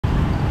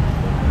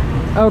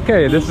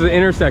Okay, this is the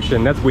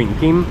intersection. That's Vĩnh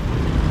Kim.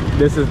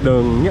 This is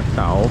đường Nhất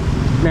Tạo.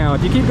 Now,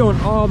 if you keep going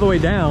all the way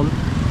down,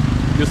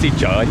 you'll see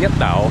chợ Nhất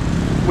Tạo.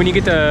 When you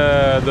get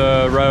to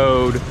the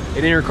road,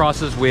 it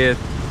intercrosses with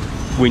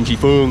Vĩnh Chi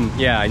Phương.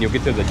 Yeah, and you'll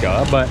get to the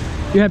chợ. But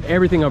you have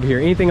everything over here.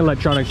 Anything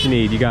electronics you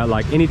need. You got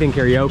like anything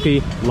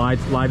karaoke,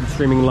 lights, live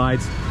streaming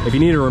lights. If you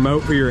need a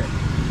remote for your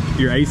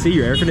AC,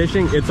 your air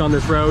conditioning, it's on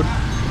this road.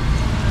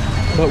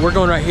 But we're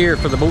going right here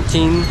for the Bột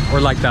Chiên, or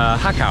like the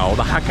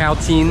Hakao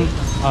Chiên.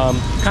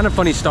 Kind of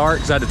funny start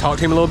because I had to talk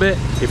to him a little bit.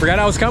 He forgot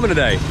I was coming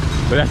today,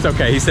 but that's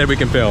okay. He said we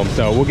can film,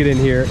 so we'll get in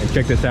here and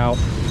check this out.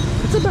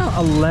 It's about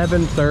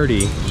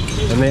 11:30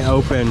 and they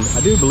open,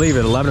 I do believe,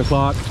 at 11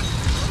 o'clock.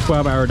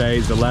 12-hour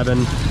days,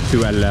 11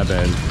 to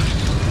 11.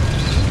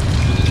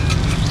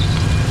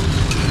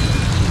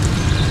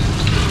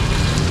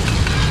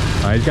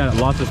 He's got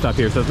lots of stuff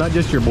here, so it's not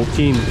just your Bột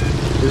Chiên.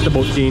 This is the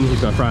Bột Chiên.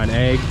 He's gonna fry an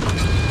egg.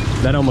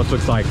 That almost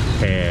looks like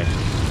hair,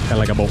 kind of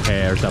like a boat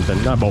hair or something.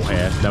 Not boat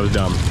hair, that was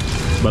dumb.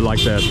 But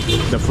like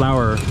the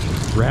flour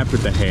wrapped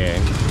with the hair.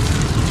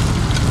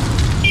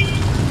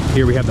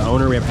 Here we have the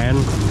owner, we have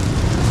An.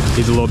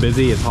 He's a little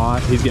busy, it's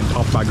hot, he's getting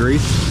topped by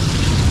grease.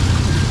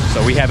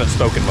 So we haven't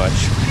spoken much.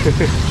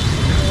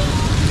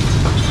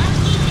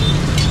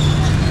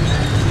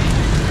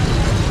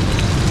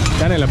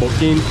 Cái này là Bột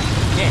Chiên,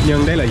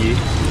 nhưng đây là gì?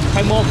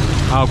 Khoai môn.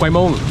 Khoai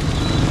môn.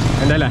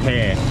 Anh đây là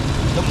hè.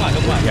 Đúng rồi.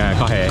 Yeah,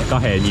 có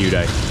hè nhiều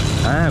đây.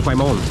 Khoai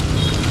môn.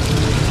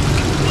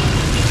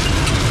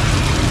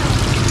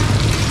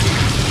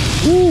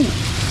 Woo!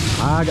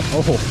 I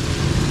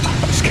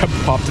just got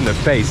popped in the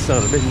face, son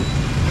of a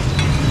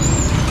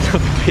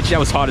bitch. That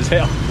was hot as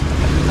hell.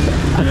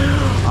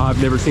 I've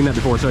never seen that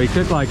before. So he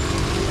cooked like,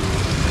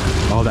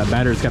 oh, that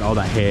batter's got all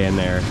that hair in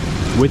there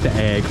with the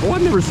egg. Oh,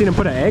 I've never seen him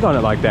put an egg on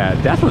it like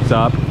that. That's what's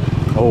up.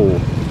 Oh,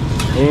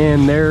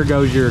 and there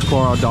goes your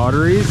coral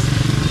daughteries.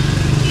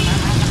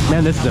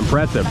 Man, this is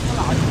impressive.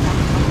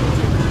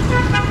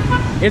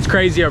 It's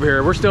crazy over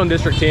here. We're still in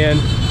District 10.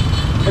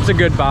 It's a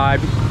good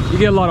vibe. You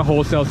get a lot of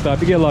wholesale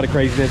stuff. You get a lot of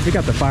craziness. You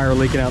got the fire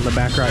leaking out in the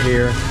back right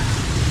here.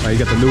 You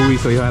got the nui,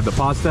 so you'll have the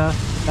pasta.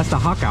 That's the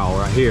hakao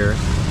right here.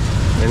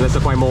 And that's the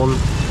khoai môn.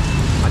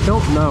 I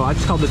don't know. I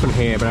just called this one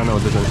ham, but I don't know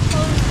what this one is.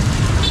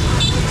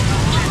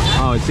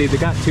 Oh, and see, they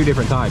got two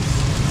different types.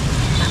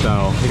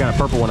 So they got a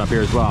purple one up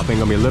here as well. I think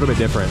it'll be a little bit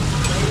different.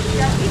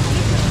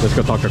 Let's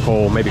go talk to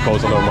Cole. Maybe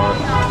Cole's a little more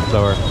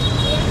slower.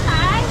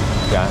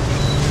 Dạ.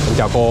 Xin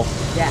chào cô.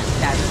 Dạ.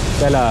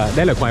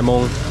 Đây là khoai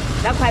môn.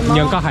 Đó khoai môn.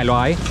 Nhưng có hai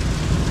loại.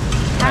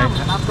 Không,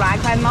 một loại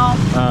khoai môn.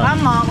 Có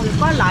môn,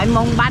 có loại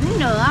môn bánh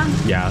nữa.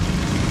 Dạ.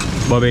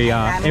 Bởi vì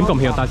em không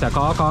hiểu tại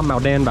sao có màu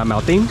đen và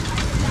màu tím.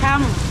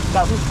 Không,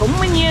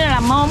 cũng như là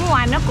môn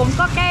ngoài nó cũng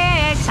có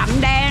cái sậm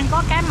đen,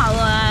 có cái màu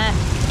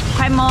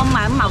khoai môn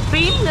mà màu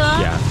tím nữa.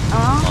 Dạ.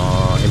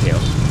 Em hiểu.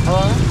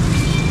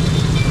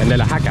 Anh đây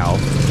là há cạo.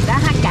 Đó,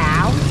 há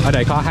cạo. Ở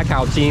đây có há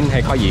cạo chiên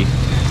hay có gì?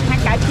 Há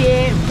cạo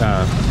chiên.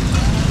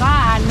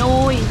 Có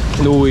nuôi.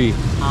 Nuôi.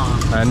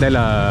 Anh đây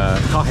là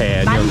có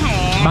hẹ. Bánh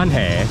hẹ. Bánh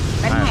hẹ.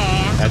 Bánh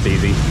hẹ. That's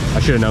easy.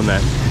 I should have known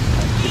that.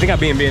 You think I've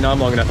been in Vietnam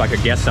long enough I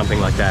could guess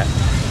something like that?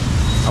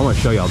 I want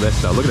to show y'all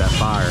this though. Look at that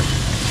fire.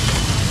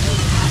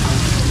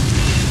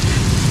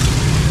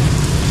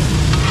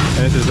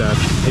 And this is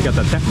he got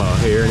the tepma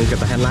here, and he's got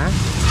the hand lá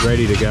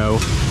ready to go.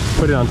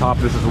 Put it on top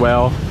of this as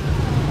well.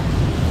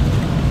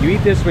 You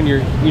eat this when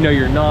you're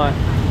not,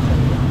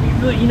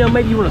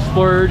 maybe you want to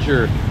splurge,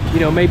 or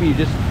maybe you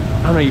just,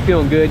 I don't know, you're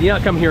feeling good. You're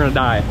not coming here on a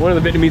diet. One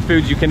of the Vietnamese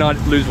foods you cannot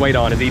lose weight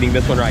on is eating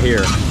this one right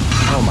here.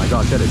 Oh my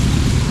gosh, that is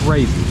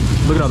crazy.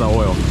 Look at all the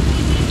oil.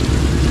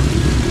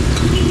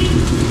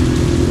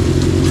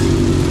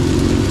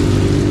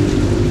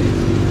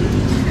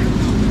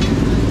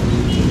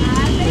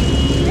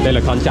 Đây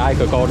là con trai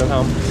của cô đúng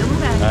không? Đúng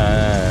rồi.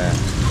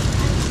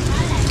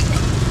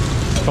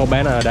 Cô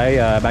bán ở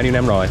đây bao nhiêu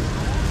năm rồi?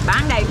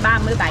 Bán đây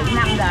 37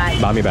 năm rồi.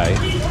 37.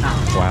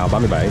 Wow,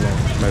 37 năm.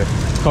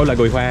 Cô là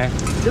người Hoa.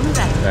 Đúng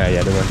rồi.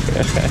 Dạ đúng rồi.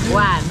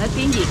 Wow, nói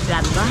tiếng Việt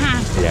rành quá ha.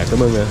 Dạ, cảm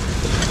ơn.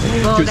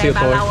 Cô đây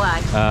bao lâu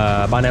rồi?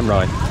 3 năm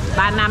rồi.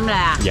 3 năm rồi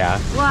à? Dạ.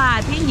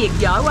 Wow, tiếng Việt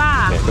giỏi quá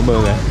à. Dạ, cảm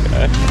ơn ạ.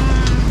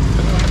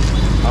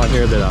 Oh,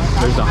 here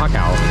there's a há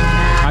cạo.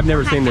 I've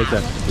never seen this.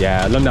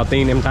 Dạ, lần đầu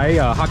tiên em thấy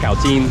há cạo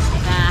chiên.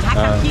 Há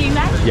cạo chiên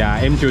đấy. Dạ,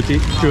 em chưa thử.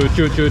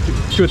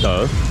 Chưa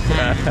thử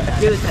hả?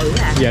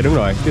 Dạ đúng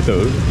rồi, chưa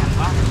thử.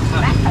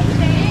 Bác thử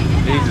đi.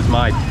 Jesus,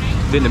 my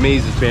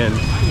Vietnamese has been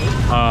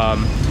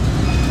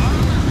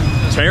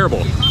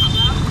terrible.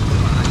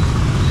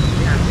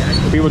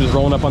 People just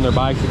rolling up on their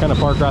bikes. They kind of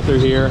park right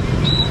through here.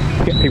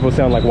 People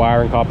sound like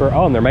wire and copper.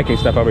 Oh, and they're making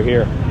stuff over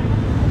here.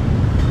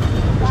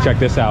 Let's check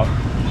this out.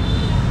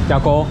 Chào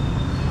cô.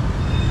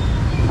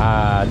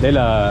 Đây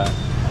là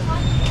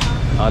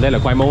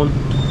khoai môn.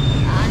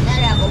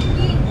 Đây là bột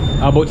chiên.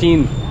 Bột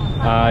chiên.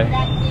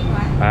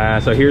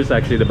 So here's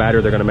actually the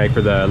batter they're gonna make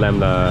for the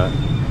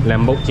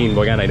lamb bột chiên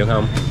bò gà này đúng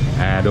không?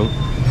 Đúng.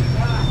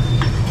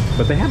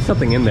 But they have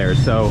something in there,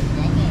 so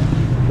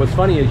What's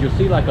funny is you'll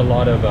see like a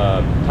lot of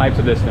types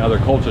of this in other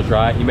cultures,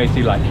 right? You may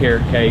see like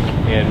carrot cake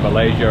in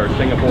Malaysia or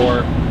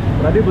Singapore,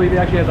 but I do believe it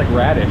actually has like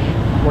radish.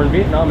 Where in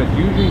Vietnam, it's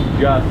usually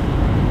just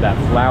that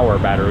flour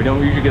batter. We don't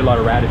usually get a lot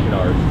of radish in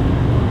ours.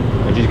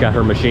 And she's got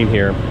her machine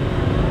here.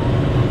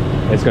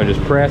 It's gonna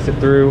just press it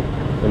through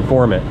and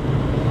form it.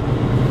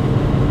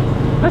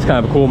 That's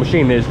kind of a cool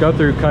machine. They just go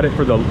through, cut it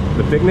for the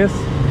thickness,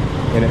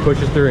 and it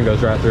pushes through and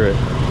goes right through it.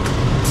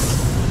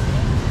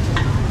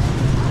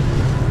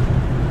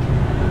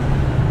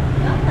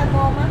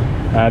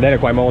 Đây là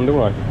khoai môn đúng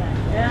rồi.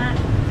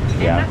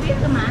 Yeah.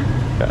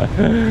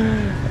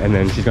 And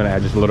then she's gonna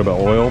add just a little bit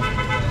of oil,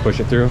 push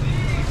it through.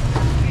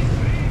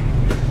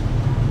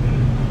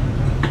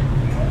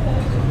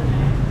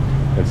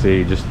 And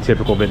see, just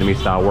typical Vietnamese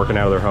style, working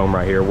out of their home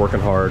right here,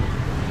 working hard.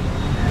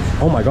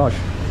 Oh my gosh,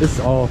 this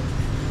is all.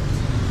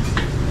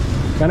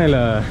 Cái này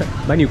là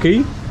bao nhiêu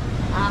ký?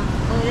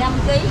 15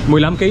 kg.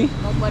 15 kg.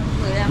 Một bịch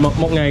 15.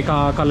 Một ngày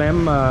con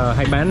lem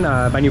hay bán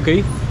bao nhiêu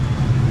ký?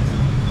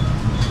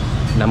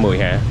 50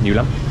 hả? Nhiều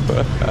lắm.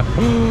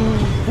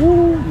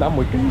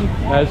 50 kg.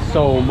 That's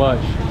so much.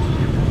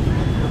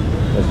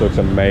 This looks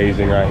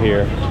amazing right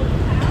here.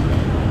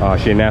 Oh,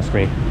 she didn't ask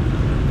me. I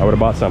would have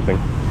bought something.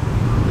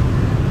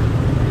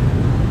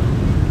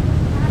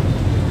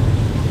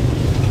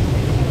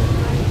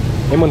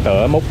 Em muốn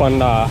thử một phần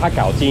há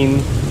cảo chiên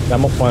và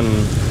một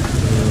phần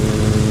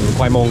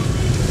khoai môn.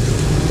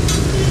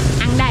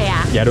 Ăn đầy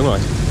à? Dạ đúng rồi.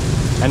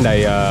 Ăn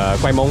đầy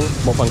khoai môn,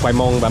 một phần khoai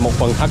môn và một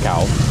phần há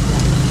cảo.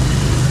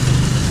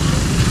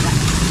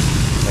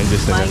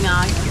 Mời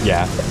ngồi.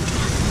 Dạ.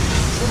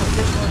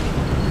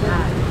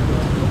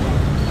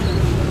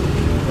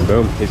 And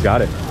boom, he's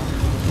got it.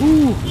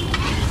 Ooh.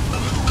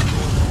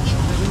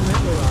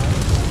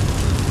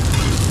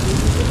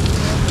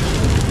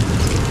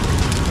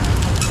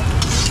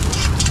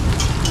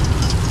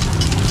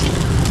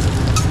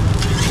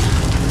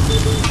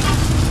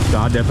 So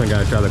I definitely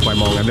gotta try the khoai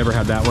môn. I've never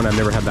had that one. I've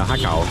never had the há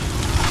cảo.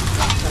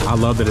 I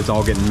love that it's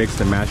all getting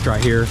mixed and mashed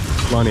right here.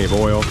 Plenty of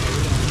oil.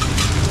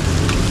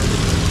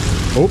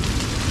 Oop.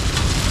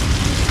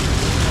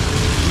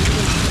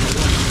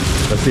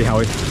 Let's see how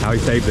he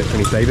saves it. Can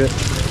he save it?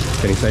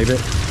 Can he save it?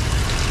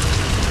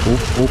 Oop,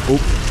 oop,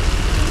 oop.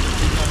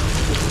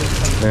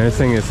 Man, this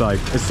thing is like,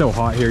 it's so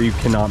hot here, you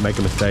cannot make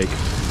a mistake.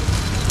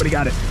 But he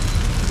got it.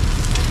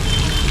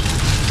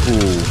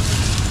 Ooh.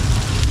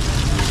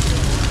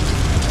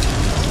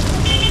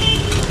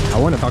 I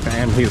want to talk to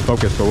Ann, he's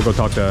focused, but we'll go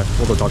talk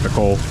to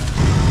Cole.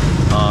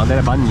 Đây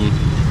là bánh gì?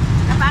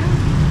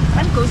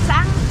 Bánh củ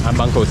sắn.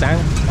 Bánh củ sắn.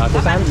 Củ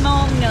sắn. Bánh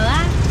môn nữa.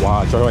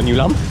 Wow, trời ơi, nhiều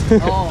lắm.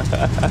 Ồ.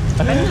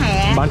 Bánh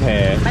hẹ. Bánh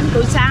hẹ. Bánh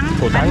củ sắn.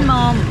 Bánh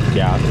môn.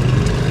 Dạ.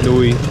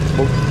 Đuôi.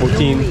 Bột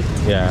chiên.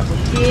 Dạ. Bột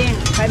chiên.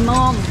 Khoai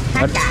môn.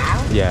 Há cảo.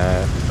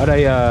 Dạ. Ở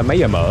đây mấy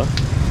giờ mở?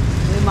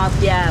 11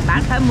 giờ,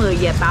 bán tới 10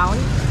 giờ tối.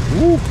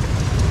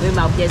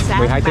 11 giờ sáng,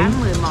 12 tiếng.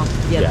 bán 11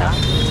 giờ Dạ. tối.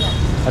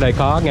 Ở đây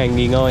có ngày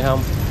nghỉ ngơi không?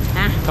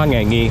 À. Có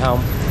ngày nghỉ không?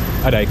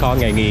 Ở đây có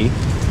ngày nghỉ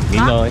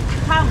ngơi?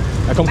 Không.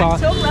 Không có.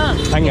 Xuống luôn.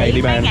 Hai ngày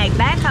đi bán. 2 ngày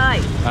bán thôi.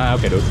 À,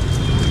 ok, được.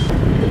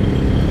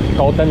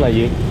 Cô tên là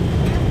gì?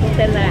 Cô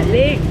tên là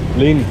Liên.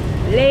 Liên.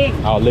 Liên.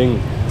 Liên.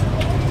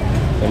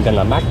 Em tên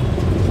là Mac.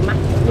 Mac.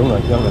 Đúng rồi,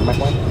 tên là Mac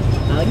quá.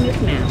 Ở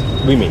nước nào?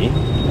 Duy Mỹ.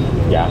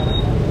 Dạ.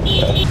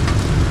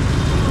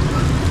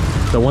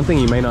 So one thing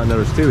you may not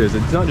notice too is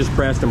it's not just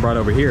pressed and brought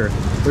over here.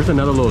 There's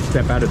another little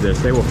step out of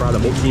this. They will fry the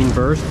bột chiên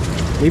first,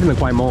 even the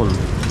khoai môn,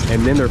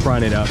 and then they're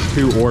frying it up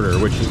to order,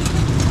 which is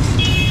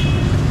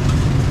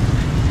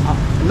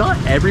not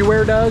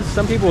everywhere does.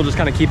 Some people will just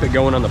kind of keep it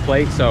going on the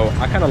plate. So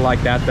I kind of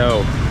like that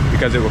though,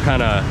 because it will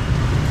kind of,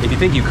 if you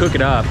think you cook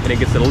it up and it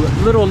gets a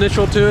little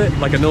initial to it,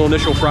 like a little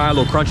initial fry, a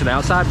little crunch on the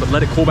outside, but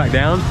let it cool back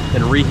down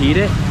and reheat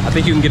it, I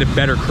think you can get a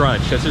better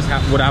crunch. That's just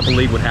what I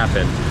believe would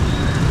happen.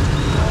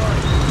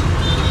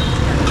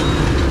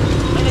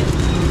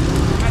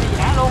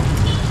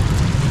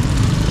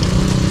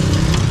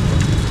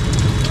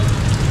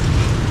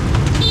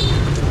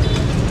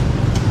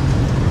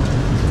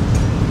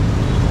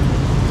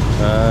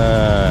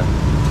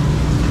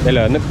 Đây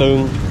là nước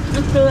tương.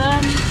 Nước tương.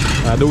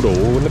 Đu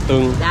đủ nước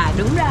tương. Dạ,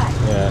 đúng rồi.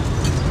 Yeah.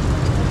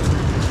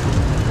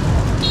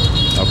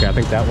 Okay, I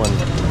think that one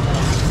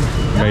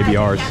may be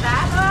ours.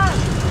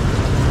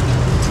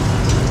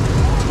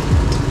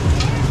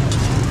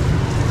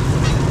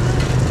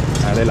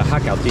 Đây là há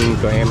cảo chiên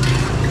của em.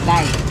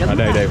 Đây, đúng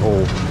rồi. Đây, hồ.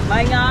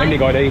 Mời ngồi. Em đi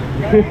coi đi.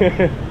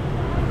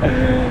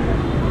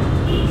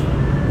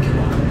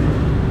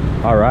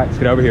 All right, let's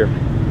get over here.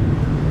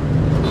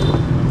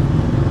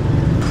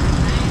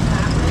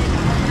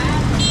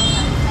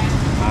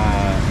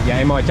 Dạ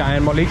em mời cho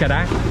anh một ly trà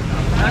đá.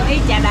 Một ly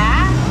trà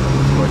đá.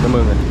 Rồi, cảm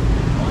ơn anh.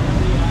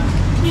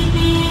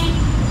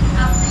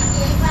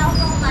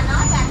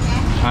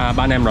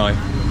 Ba anh em rồi.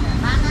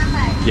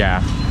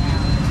 Dạ.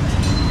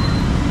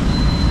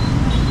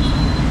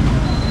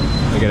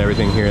 They got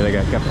everything here. They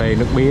got cà phê,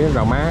 nước mía,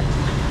 rau má,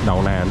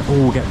 đậu nành.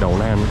 Oh, got đậu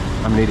nành.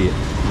 I'm an idiot.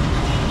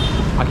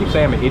 I keep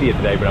saying I'm an idiot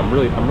today, but I'm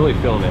really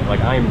feeling it.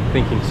 Like I am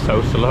thinking so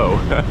slow.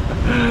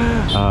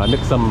 Nước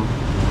sâm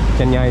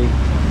chanh nhây.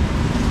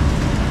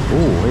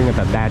 Người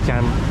ta đa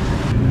chanh.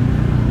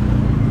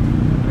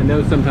 I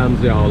know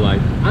sometimes y'all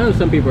like, I know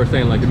some people are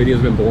saying like the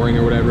video's been boring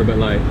or whatever, but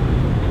like,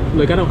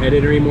 look, I don't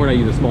edit anymore and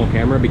I use a small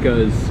camera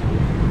because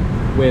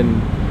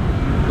when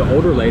the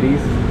older ladies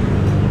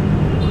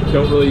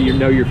don't really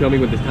know you're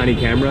filming with this tiny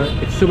camera,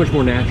 it's so much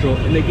more natural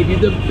and they give you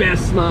the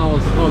best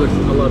smiles. Oh,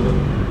 I love it.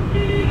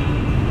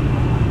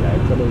 Dạ, em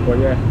cảm ơn cô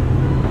nha.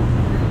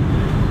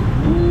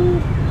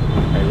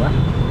 Hay quá.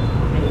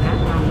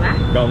 Ngon quá.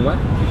 Ngon quá.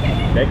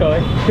 Để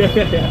coi.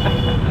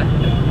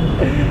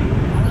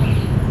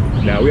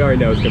 Now we already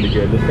know it's gonna be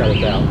good. Let's try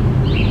this out.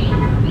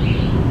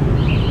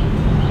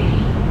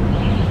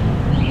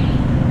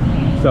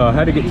 So I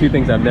had to get two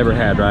things I've never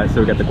had, right? So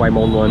we got the quai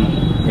mon one,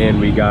 and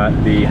we got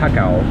the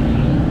hakao.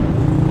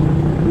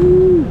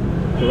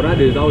 So what I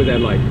do is I always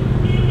add like,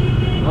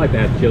 I like to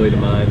add chili to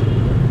mine.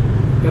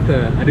 Got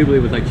the, I do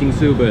believe it's like ching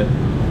su, but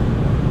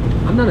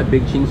I'm not a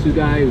big ching su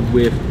guy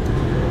with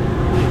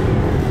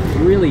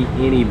really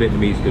any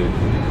Vietnamese food.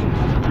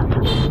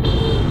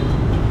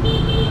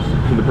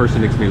 The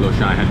person next to me a little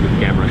shy, I had to move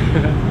the camera.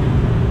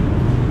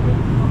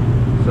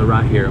 So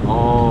right here,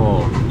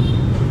 all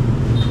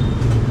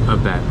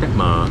of that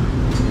ma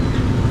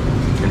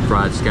and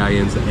fried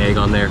scallions, the egg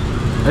on there.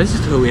 This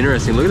is so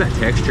interesting. Look at that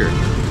texture.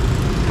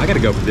 I gotta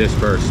go for this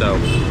first. So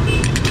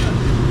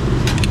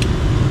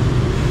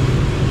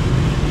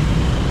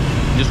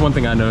just one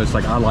thing I noticed,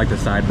 like I like the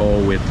side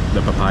bowl with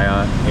the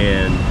papaya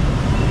and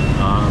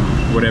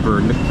whatever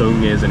nước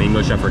tương is in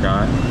English, I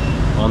forgot,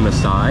 on the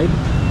side.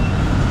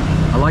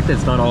 I like that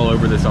it's not all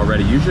over this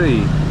already.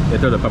 Usually they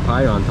throw the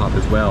papaya on top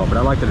as well, but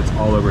I like that it's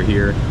all over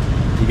here.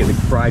 You get the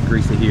fried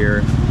greasy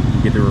here,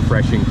 you get the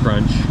refreshing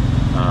crunch,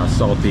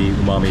 salty,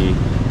 umami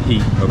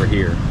heat over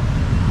here.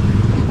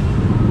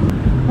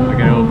 I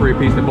got a little free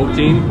piece of bok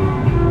chiên.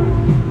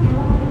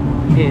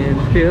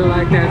 And feel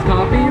like that's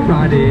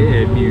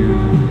copyrighted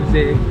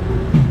music.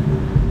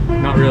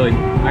 Not really,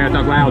 I gotta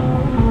talk loud.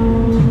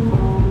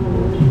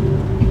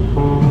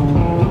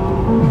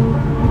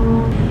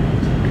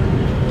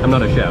 I'm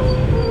not a chef,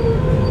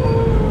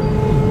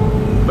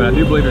 but I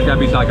do believe there's gotta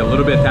be like a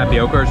little bit of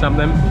tapioca or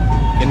something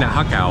in that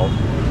hakao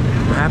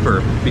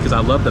wrapper because I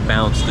love the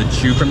bounce, the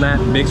chew from that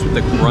mixed with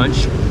the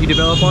crunch you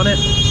develop on it.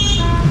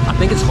 I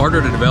think it's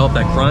harder to develop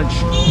that crunch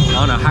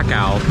on a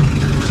hakao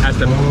as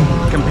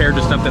compared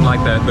to something like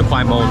the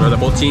quai mon or the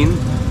bok chiên,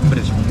 but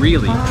it's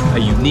really a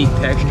unique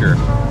texture.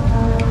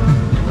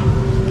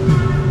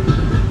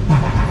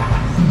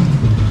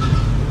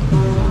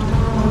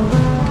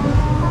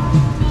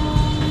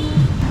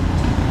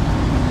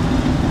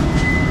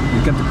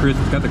 It's got the crisp,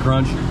 it's got the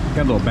crunch, it's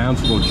got a little bounce,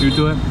 a little chew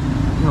to it.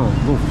 You know,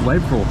 a little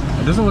flavorful.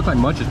 It doesn't look like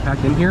much is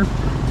packed in here.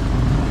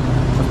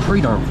 It's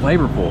pretty darn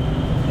flavorful.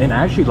 And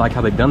I actually like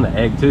how they've done the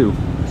egg too.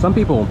 Some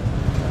people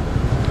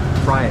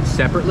fry it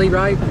separately,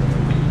 right?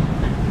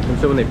 And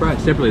so when they fry it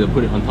separately, they'll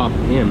put it on top of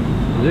him.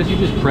 This, you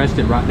just pressed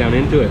it right down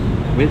into it.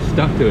 And it's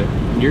stuck to it.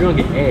 And you're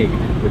gonna get egg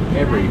with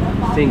every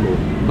single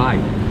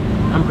bite.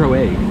 I'm pro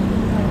egg.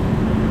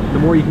 The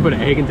more you can put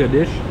an egg into a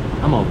dish,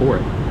 I'm all for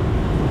it.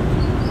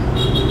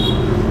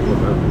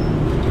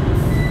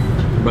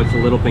 But it's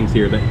the little things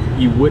here that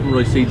you wouldn't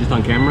really see just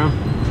on camera.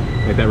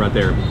 Like that right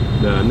there.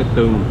 The nước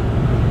tương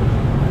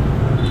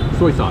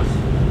soy sauce.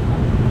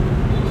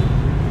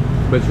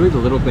 But it's really the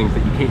little things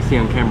that you can't see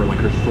on camera, like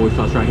her soy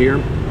sauce right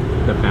here.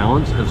 The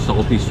balance of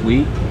salty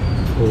sweet.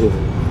 Oh,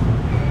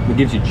 it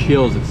gives you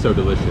chills. It's so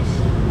delicious.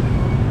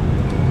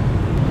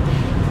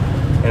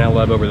 And I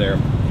love over there,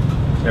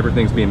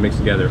 everything's being mixed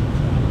together.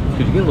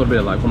 Because you get a little bit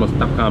of like almost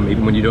tap cam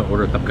even when you don't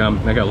order a tap cam.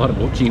 I got a lot of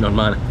bok chiên on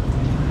mine.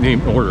 I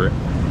didn't even order it.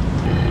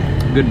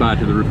 Goodbye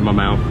to the roof of my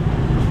mouth.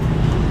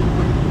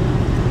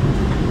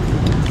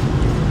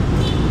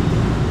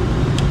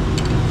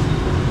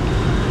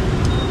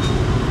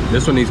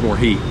 This one needs more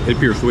heat. It's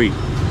pure sweet.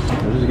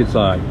 This just gets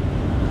like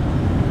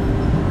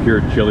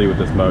pure chili with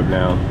this mug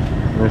now.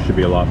 This should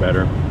be a lot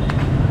better.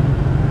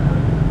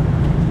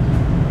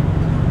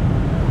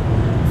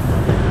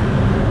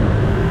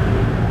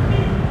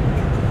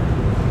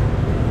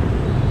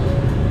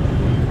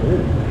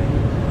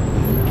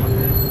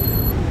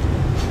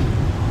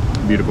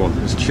 Beautiful.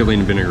 It's chili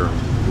and vinegar.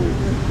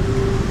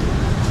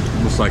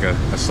 Almost like a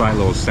slight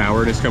little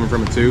sourness coming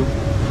from it too.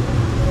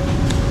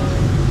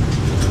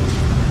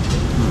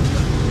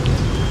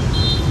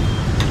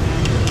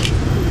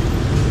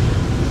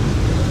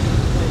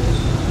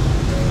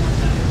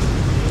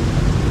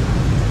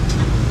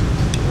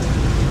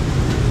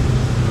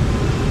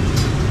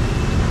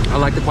 I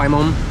like the quai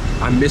mon.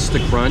 I miss the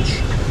crunch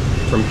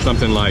from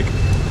something like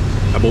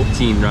a bok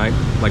chiên, right?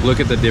 Like look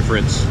at the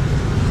difference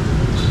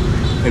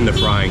in the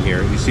frying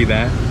here. You see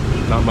that?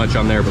 Not much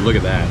on there, but look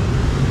at that.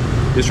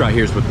 This right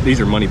here is what, these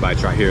are money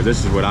bites right here.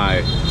 This is what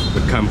I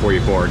would come for you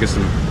for. Get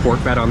some pork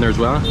fat on there as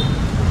well. Ooh.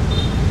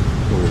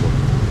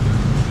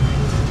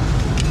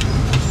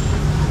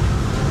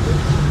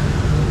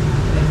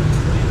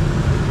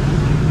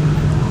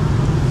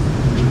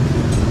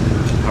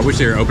 I wish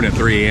they were open at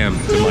 3 a.m.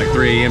 Some like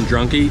 3 a.m.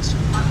 drunk eats.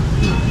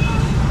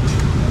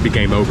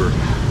 Became over.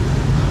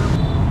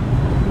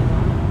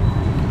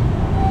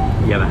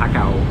 Yeah, the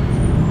hakao.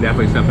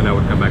 Definitely something I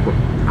would come back with.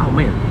 Oh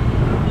man,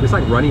 it's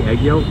like runny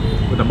egg yolk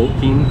with a bột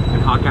chiên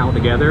and hakao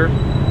together.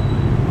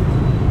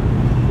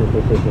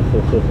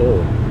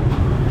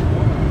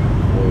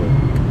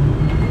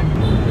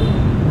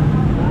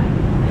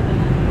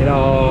 It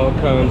all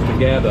comes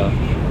together.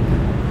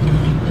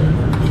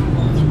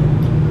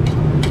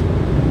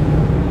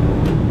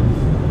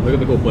 Look at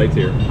the cool plates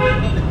here.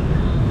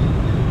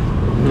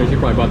 She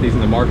probably bought these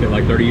in the market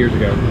like 30 years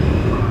ago.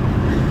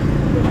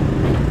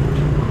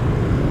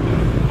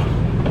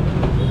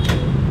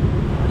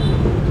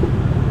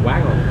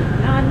 Wow.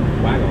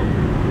 Wow.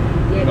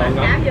 Về bán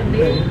cá giùm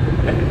đi.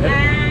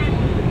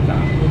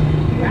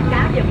 Bán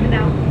cá giùm ở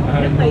đâu?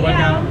 Nước Mỹ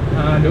không?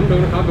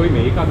 Đúng, có người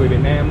Mỹ, có người Việt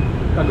Nam,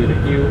 có người Việt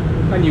Kiều,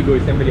 có nhiều người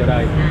xem video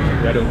đây.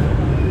 Dạ đúng.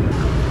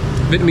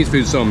 Vietnamese food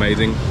is so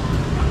amazing.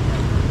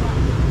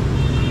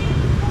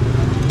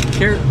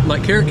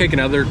 Carrot cake in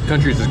other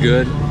countries is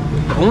good,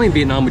 but only in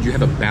Vietnam would you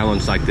have a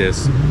balance like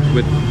this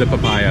with the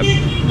papaya,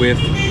 with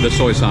the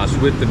soy sauce,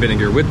 with the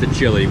vinegar, with the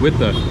chili, with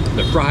the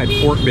fried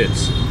pork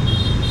bits.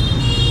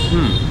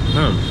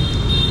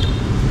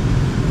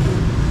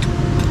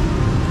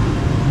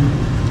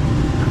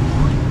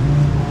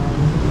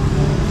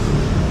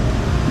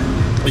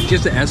 It's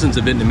just the essence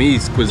of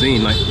Vietnamese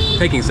cuisine, like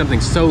taking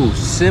something so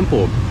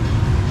simple,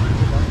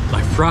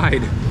 like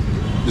fried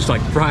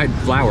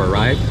flour,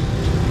 right?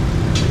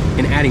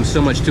 And adding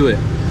so much to it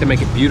to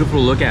make it beautiful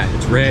to look at.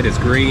 It's red, it's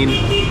green,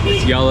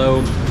 it's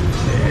yellow.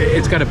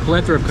 It's got a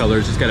plethora of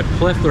colors, it's got a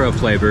plethora of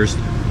flavors,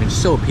 and it's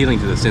so appealing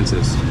to the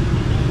senses.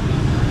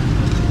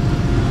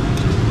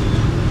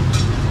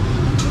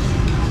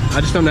 I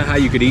just don't know how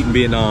you could eat in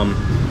Vietnam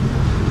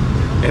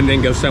and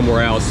then go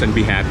somewhere else and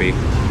be happy.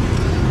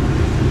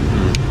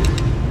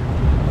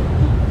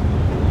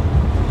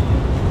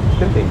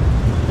 Tempting.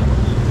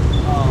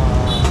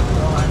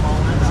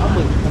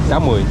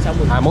 60.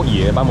 21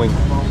 dĩa 30.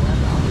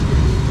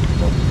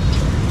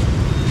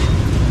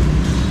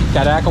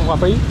 Trà đá không hoa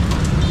phí.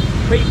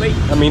 Phí.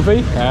 Miễn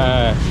phí.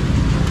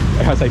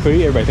 I say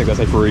free, everybody thinks I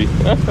say free.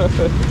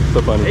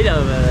 So funny. Ý là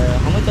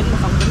không tính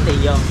tiền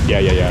vô.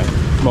 Dạ.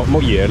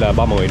 Một dĩa là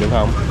 30 đúng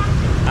không?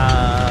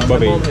 Khoai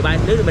môn thì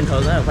nếu bình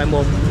thường là khoai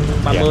môn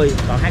 30,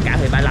 còn há cảo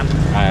thì 35.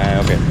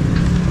 Ok.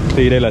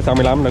 Thì đây là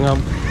 65 đúng không?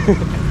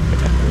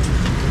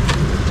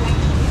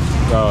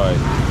 Rồi.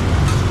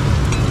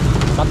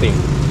 Có tiền.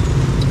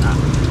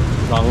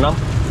 Ngon lắm.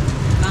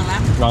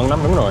 Ngon lắm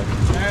đúng rồi.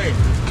 Hey.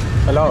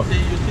 Hello. You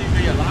see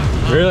me a lot.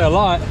 Really a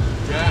lot.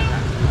 Yeah.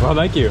 Well,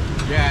 thank you.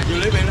 Yeah, you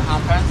live in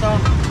Arkansas?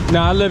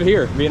 No, I live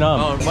here, Vietnam.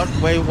 Oh, but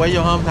where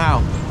your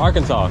hometown?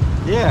 Arkansas.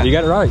 Yeah. You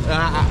got it right.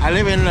 I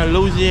live in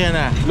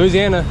Louisiana.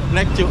 Louisiana.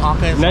 Next to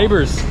Arkansas.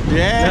 Neighbors.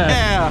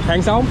 Yeah.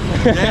 Hàng xóm.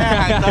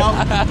 Yeah, hàng xóm.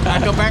 I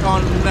come back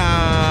on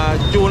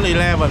June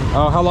 11.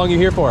 Oh, how long are you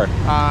here for?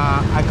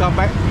 I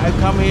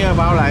come here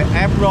about like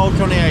April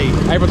 28.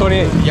 April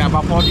 28. Yeah,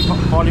 about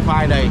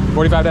 45 days.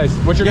 45 days.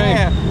 What's your name?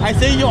 Yeah, I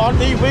see you on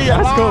TV a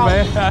lot. That's cool,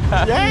 man.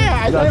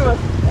 Yeah, I see.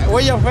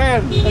 Where's your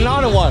friend?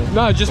 Another one.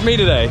 No, just me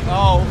today.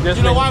 Oh, just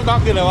you know me. what I'm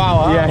talking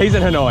about, huh? Yeah, he's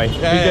in Hanoi.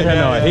 He's in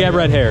Hanoi. He had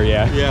red hair,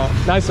 yeah. Yeah.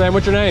 Nice, man.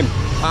 What's your name?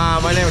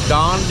 My name is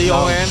Don,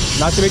 D-O-N.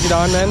 Nice to meet you,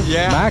 Don, man.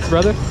 Yeah. Max,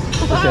 brother.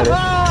 Appreciate it.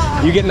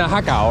 You getting the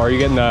hakao or are you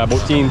getting the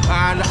bột chiên?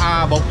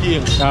 Bột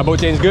chiên. Bột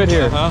chien's good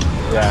here.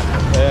 Yeah.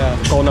 Yeah.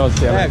 Cold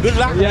nose. Yeah, good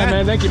luck, Yeah,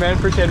 man. Thank you, man.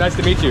 Appreciate it. Nice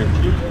to meet you.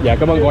 Dạ,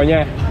 cảm ơn cô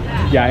nha.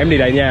 Dạ, em đi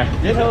đây nha.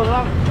 Dễ thương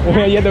lắm.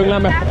 Dễ thương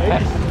lắm.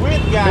 Quyết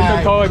Bình thường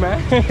thôi mà.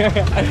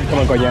 Cảm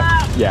ơn cô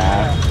nha.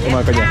 Dạ, cảm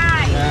ơn cô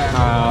nha.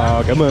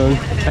 Cảm ơn.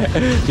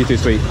 She's too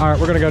sweet. All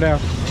right, we're gonna go down.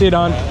 See you,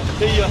 Don.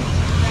 See you.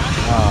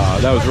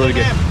 That was really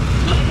good.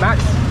 Max.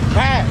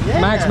 Pat.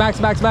 Yeah. Max.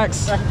 Pat.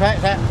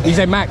 You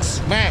say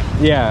Max? Max.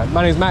 Yeah,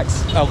 my name's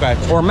Max. Okay.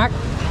 Or Mac.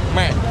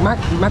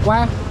 Mac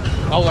quá.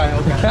 Okay.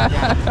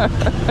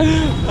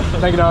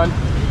 Thank you, Don.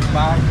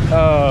 Bye.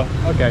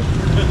 Okay.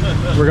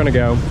 We're gonna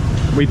go.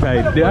 We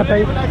paid. Did I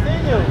pay? When I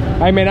see you.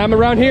 Hey, man, I'm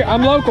around here.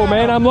 I'm local,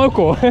 man. I'm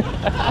local. I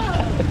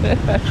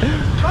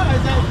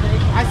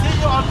see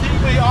you on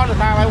TV all the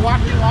time. I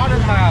watch you all the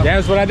time. Yeah,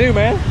 that's what I do,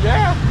 man.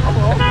 Yeah.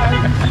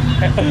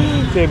 Okay.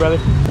 See you, brother.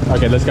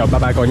 Okay, let's go.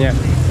 Bye-bye, cô nha.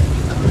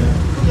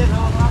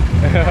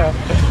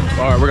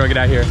 All right, we're gonna get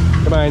out here.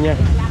 Come on, yeah.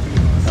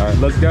 All right,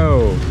 let's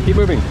go. Keep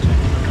moving.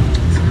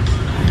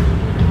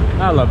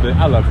 I love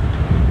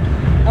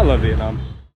Vietnam.